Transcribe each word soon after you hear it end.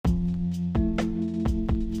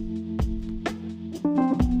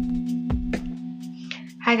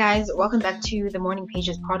Hi, guys. Welcome back to the Morning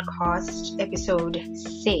Pages podcast, episode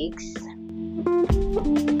 6.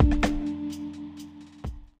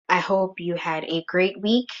 I hope you had a great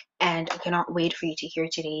week, and I cannot wait for you to hear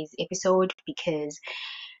today's episode because,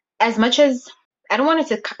 as much as I don't want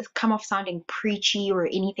it to come off sounding preachy or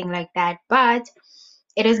anything like that, but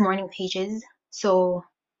it is Morning Pages. So,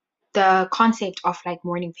 the concept of like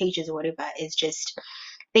morning pages or whatever is just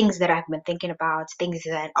things that I've been thinking about, things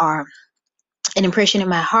that are an impression in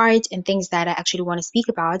my heart, and things that I actually want to speak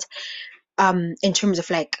about in terms of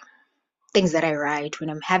like things that I write when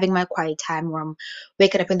I'm having my quiet time or I'm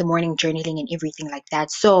waking up in the morning journaling and everything like that.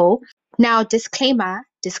 So now disclaimer,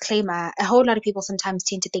 a whole lot of people sometimes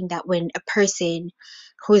tend to think that when a person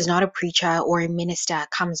who is not a preacher or a minister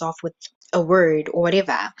comes off with a word or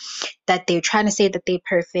whatever, that they're trying to say that they're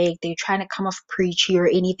perfect, they're trying to come off preachy or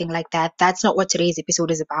anything like that. That's not what today's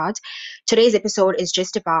episode is about. Today's episode is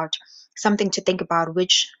just about something to think about,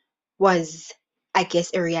 which was, I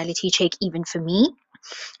guess, a reality check even for me.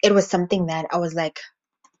 It was something that I was like,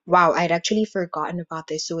 wow, I'd actually forgotten about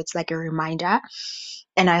this. So it's like a reminder.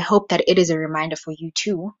 And I hope that it is a reminder for you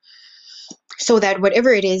too. So that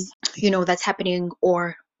whatever it is, that's happening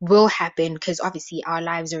or will happen, because obviously our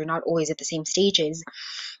lives are not always at the same stages,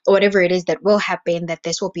 or whatever it is that will happen, that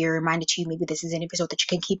this will be a reminder to you. Maybe this is an episode that you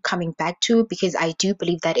can keep coming back to, because I do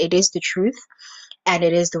believe that it is the truth and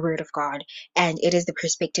it is the word of God, and it is the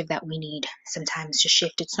perspective that we need sometimes to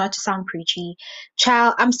shift. It's not to sound preachy.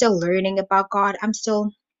 Child, I'm still learning about God.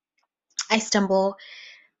 I stumble,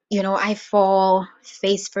 I fall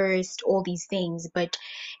face first, all these things, but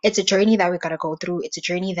it's a journey that we gotta go through. It's a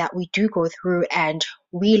journey that we do go through, and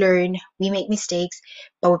we learn, we make mistakes,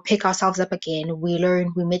 but we pick ourselves up again. We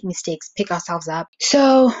learn, we make mistakes, pick ourselves up.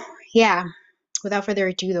 So, yeah, without further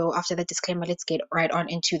ado, though, after that disclaimer, let's get right on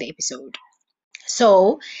into the episode.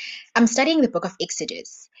 So, I'm studying the book of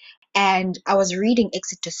Exodus, and I was reading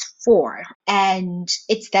Exodus 4, and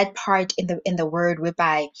it's that part in the word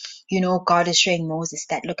whereby, God is showing Moses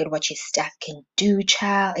that look at what your staff can do,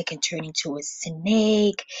 child. It can turn into a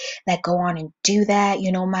snake. Like, go on and do that.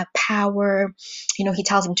 My power. He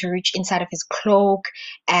tells him to reach inside of his cloak,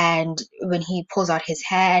 and when he pulls out his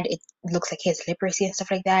hand, it looks like he has leprosy and stuff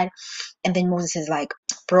like that. And then Moses is like,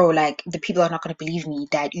 bro, like, the people are not going to believe me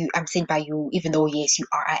that I'm sent by you, even though, yes, you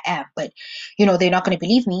are, I am. But, they're not going to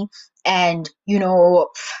believe me. And,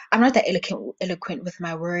 I'm not that eloquent with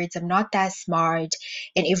my words. I'm not that smart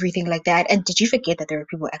and everything like that. And did you forget that there were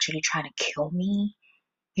people actually trying to kill me?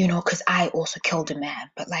 Because I also killed a man.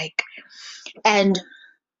 But like, and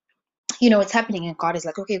it's happening, and God is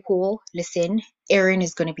like, okay, cool, listen, Aaron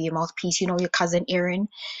is going to be a mouthpiece. Your cousin Aaron,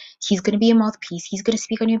 he's going to be a mouthpiece. He's going to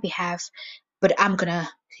speak on your behalf, but I'm going to,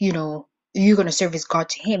 you're going to serve as God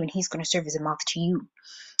to him, and he's going to serve as a mouth to you.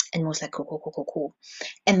 And Moses like, cool.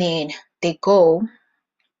 And then they go,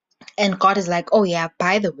 and God is like, oh yeah,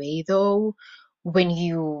 by the way, though, when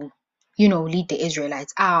lead the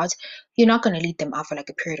Israelites out, you're not going to lead them out for like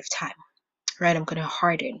a period of time. Right? I'm going to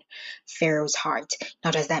harden Pharaoh's heart.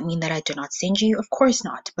 Now, does that mean that I do not send you? Of course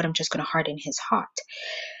not, but I'm just going to harden his heart.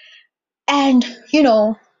 And,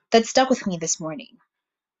 that stuck with me this morning,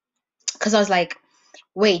 because I was like,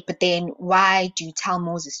 wait, but then why do you tell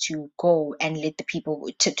Moses to go and let the people,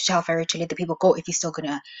 to tell Pharaoh to let the people go, if he's still going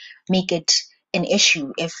to make it an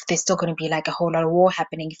issue, if there's still going to be like a whole lot of war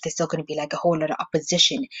happening, if there's still going to be like a whole lot of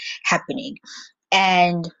opposition happening?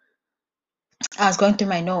 And I was going through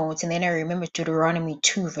my notes, and then I remembered Deuteronomy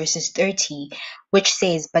 2 verses 30, which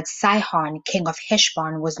says, but Sihon, king of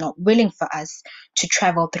Heshbon, was not willing for us to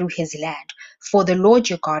travel through his land, for the Lord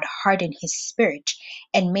your God hardened his spirit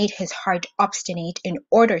and made his heart obstinate in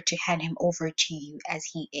order to hand him over to you as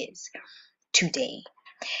he is today.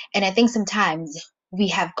 And I think sometimes we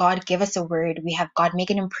have God give us a word, we have God make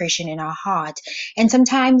an impression in our heart. And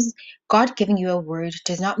sometimes God giving you a word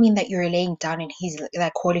does not mean that you're laying down and he's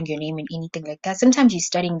like calling your name and anything like that. Sometimes you're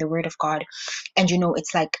studying the word of God, and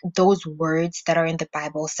it's like those words that are in the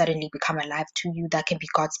Bible suddenly become alive to you. That can be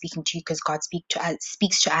God speaking to you, because God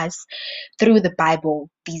speaks to us through the Bible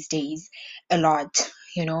these days a lot.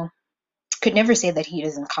 Could never say that he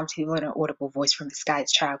doesn't come to people in an audible voice from the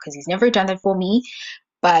skies, child, because he's never done that for me.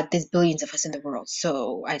 But there's billions of us in the world,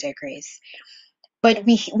 so I digress. But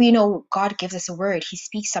we know God gives us a word. He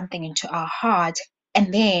speaks something into our heart,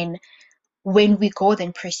 and then when we go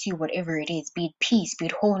then pursue whatever it is, be it peace, be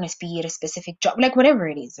it wholeness, be it a specific job, like whatever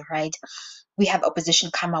it is, right? We have opposition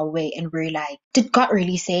come our way, and we're like, did God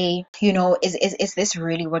really say, is this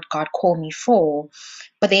really what God called me for?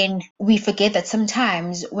 But then we forget that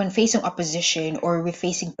sometimes when facing opposition or we're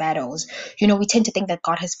facing battles, we tend to think that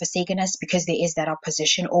God has forsaken us because there is that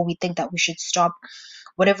opposition, or we think that we should stop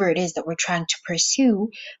whatever it is that we're trying to pursue,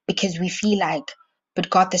 because we feel like, but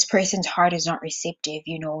God, this person's heart is not receptive.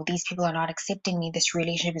 These people are not accepting me. This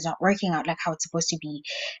relationship is not working out like how it's supposed to be.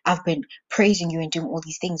 I've been praising you and doing all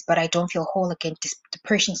these things, but I don't feel whole again. The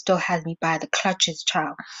person still has me by the clutches,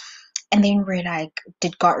 child. And then we're like,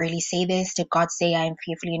 did God really say this? Did God say I am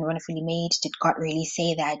fearfully and wonderfully made? Did God really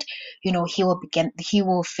say that, he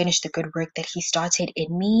will finish the good work that he started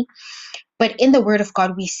in me? But in the word of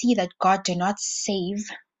God, we see that God did not save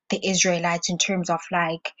the Israelites in terms of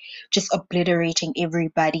like just obliterating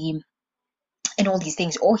everybody and all these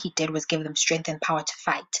things. All he did was give them strength and power to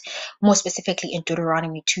fight. More specifically in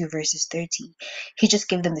Deuteronomy 2 verses 30, he just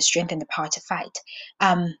gave them the strength and the power to fight.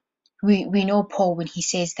 We know Paul when he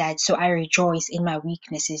says that, so I rejoice in my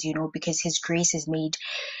weaknesses, because his grace is made,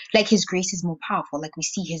 like his grace is more powerful. Like we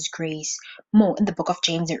see his grace more in the book of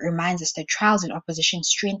James. It reminds us that trials and opposition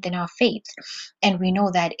strengthen our faith. And we know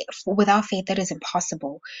that without faith, that is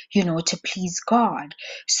impossible, to please God.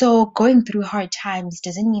 So going through hard times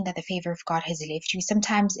doesn't mean that the favor of God has left you.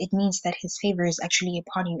 Sometimes it means that his favor is actually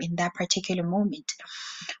upon you in that particular moment.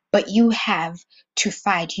 But you have to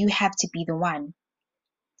fight. You have to be the one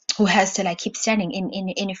who has to like keep standing.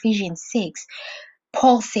 In Ephesians 6,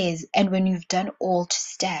 Paul says, and when you've done all to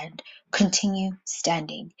stand, continue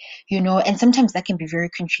standing, and sometimes that can be very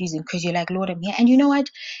confusing because you're like, Lord, I'm here. And you know what?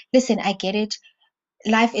 Listen, I get it.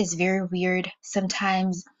 Life is very weird.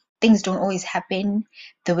 Sometimes things don't always happen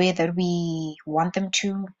the way that we want them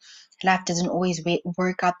to. Life doesn't always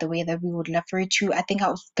work out the way that we would love for it to. I think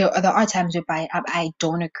there are times whereby I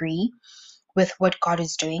don't agree with what God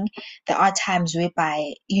is doing. There are times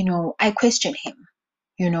whereby, I question him.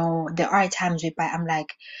 There are times whereby I'm like,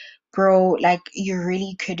 bro, like you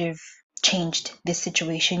really could have changed this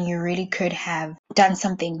situation. You really could have done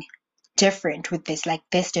something different with this. Like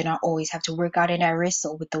this did not always have to work out, and I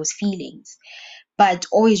wrestle with those feelings. But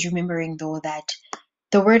always remembering though that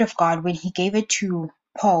the word of God, when he gave it to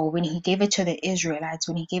Paul, when he gave it to the Israelites,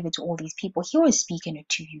 when he gave it to all these people, he was speaking it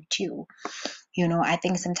to you too. I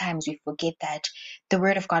think sometimes we forget that the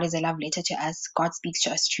word of God is a love letter to us. God speaks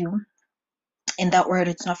to us too. And that word,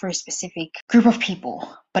 it's not for a specific group of people,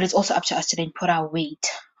 but it's also up to us to then put our weight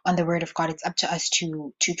on the word of God. It's up to us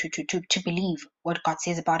to believe what God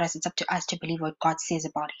says about us. It's up to us to believe what God says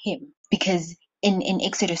about him. Because in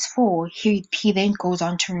Exodus 4, he then goes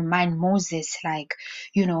on to remind Moses, like,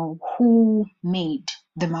 who made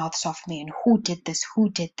the mouths of men, who did this, who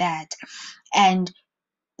did that. And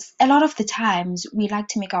a lot of the times we like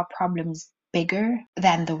to make our problems bigger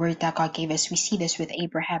than the word that God gave us. We see this with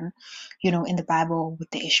Abraham, in the Bible with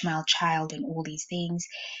the Ishmael child and all these things.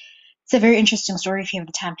 It's a very interesting story. If you have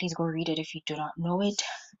the time, please go read it if you do not know it.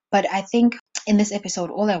 But I think in this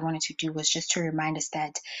episode, all I wanted to do was just to remind us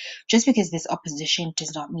that just because there's opposition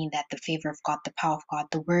does not mean that the favor of God, the power of God,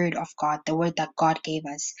 the word of God, the word that God gave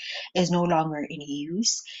us is no longer in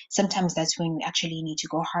use. Sometimes that's when we actually need to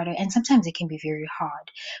go harder, and sometimes it can be very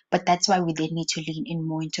hard. But that's why we then need to lean in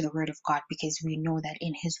more into the word of God, because we know that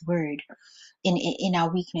in his word, in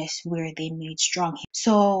our weakness, we're then made strong.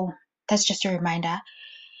 So that's just a reminder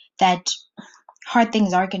that hard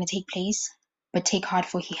things are going to take place, but take heart,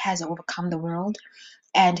 for he has overcome the world,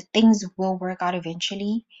 and things will work out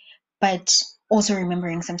eventually. But also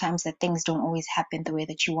remembering sometimes that things don't always happen the way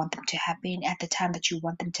that you want them to happen at the time that you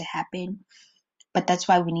want them to happen. But that's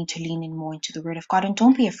why we need to lean in more into the word of God, and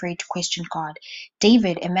don't be afraid to question God.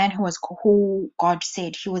 David, a man who God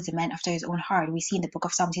said he was a man after his own heart. We see in the book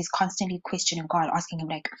of Psalms, he's constantly questioning God, asking him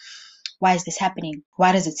like, why is this happening?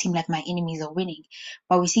 Why does it seem like my enemies are winning?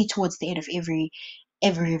 But we see towards the end of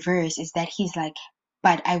every verse is that he's like,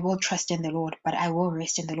 but I will trust in the Lord, but I will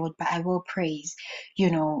rest in the Lord, but I will praise,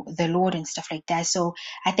 the Lord and stuff like that. So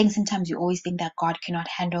I think sometimes we always think that God cannot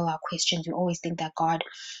handle our questions. We always think that God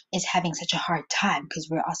is having such a hard time because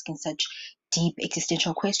we're asking such deep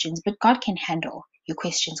existential questions, but God can handle your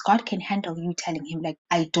questions. God can handle you telling him like,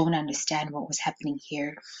 I don't understand what was happening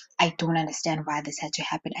here. I don't understand why this had to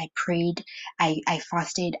happen. I prayed, I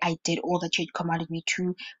fasted, I did all that you had commanded me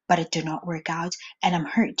to, but it did not work out, and I'm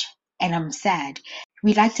hurt and I'm sad.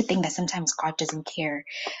 We like to think that sometimes God doesn't care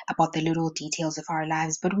about the little details of our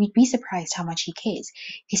lives, but we'd be surprised how much he cares.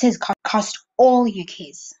 He says, cast all your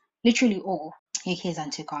cares, literally all your cares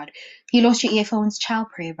unto God. You lost your earphones, child,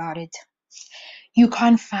 pray about it. You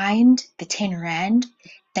can't find the 10 rand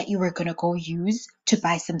that you were gonna go use to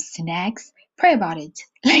buy some snacks, pray about it.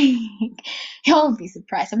 Like, you'll be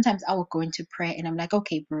surprised. Sometimes I will go into prayer and I'm like,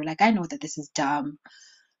 okay, bro, like I know that this is dumb,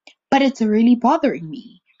 but it's really bothering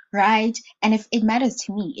me, right? And if it matters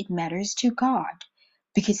to me, it matters to God,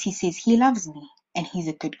 because he says he loves me and he's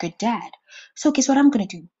a good dad. So guess what I'm gonna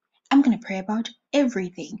do? I'm going to pray about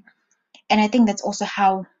everything. And I think that's also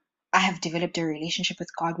how I have developed a relationship with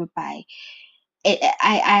God, whereby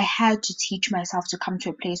I had to teach myself to come to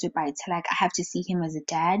a place whereby it's like I have to see him as a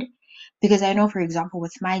dad. Because I know, for example,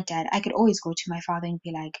 with my dad, I could always go to my father and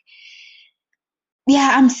be like,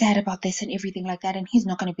 yeah, I'm sad about this and everything like that. And he's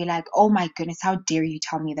not going to be like, oh my goodness, how dare you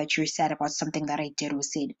tell me that you're sad about something that I did or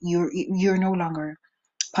said. You're no longer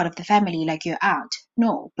part of the family, like you're out.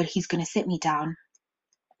 No, but he's going to sit me down,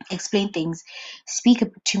 explain things, speak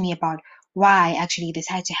to me about why actually this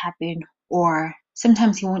had to happen, or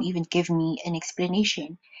sometimes he won't even give me an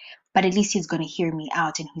explanation, but at least he's going to hear me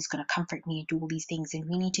out and he's going to comfort me and do all these things. And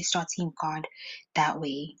we need to start seeing God that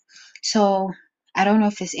way. So I don't know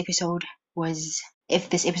if this episode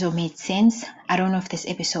made sense. I don't know if this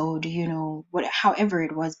episode, however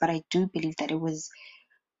it was, but I do believe that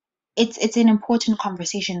it's an important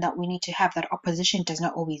conversation that we need to have, that opposition does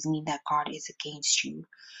not always mean that God is against you.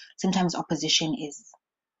 Sometimes opposition is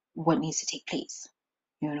what needs to take place.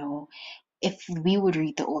 If we would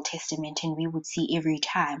read the Old Testament, and we would see every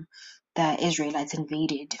time the Israelites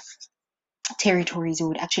invaded territories, we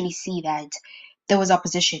would actually see that there was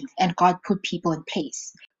opposition and God put people in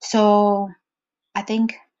place. So I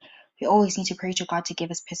think we always need to pray to God to give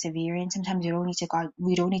us perseverance. Sometimes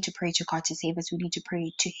we don't need to pray to God to save us. We need to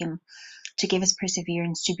pray to him to give us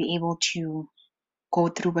perseverance to be able to go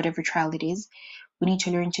through whatever trial it is. We need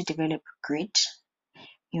to learn to develop grit,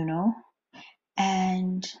 you know,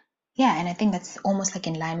 and yeah, and I think that's almost like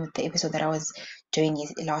in line with the episode that I was doing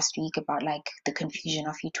last week about like the confusion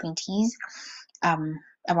of your 20s, um,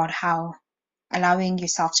 about how allowing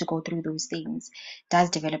yourself to go through those things does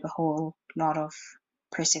develop a whole lot of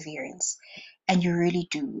perseverance. And you really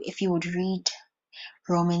do. If you would read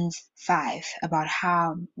Romans 5 about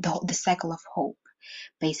how the cycle of hope,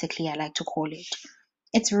 basically, I like to call it,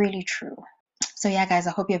 it's really true. So yeah, guys,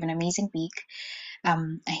 I hope you have an amazing week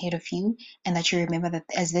ahead of you, and that you remember that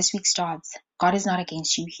as this week starts, God is not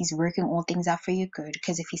against you. He's working all things out for your good,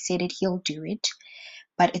 because if he said it, he'll do it.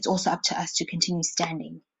 But it's also up to us to continue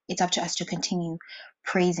standing. It's up to us to continue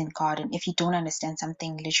praising God. And if you don't understand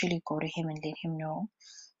something, literally go to him and let him know.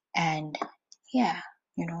 And yeah,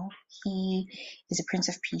 he is a Prince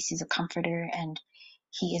of Peace. He's a comforter, and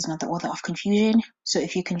he is not the author of confusion. So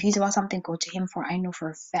if you're confused about something, go to him, for I know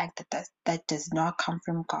for a fact that does not come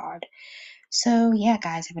from God. So yeah,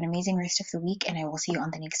 guys, have an amazing rest of the week, and I will see you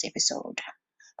on the next episode.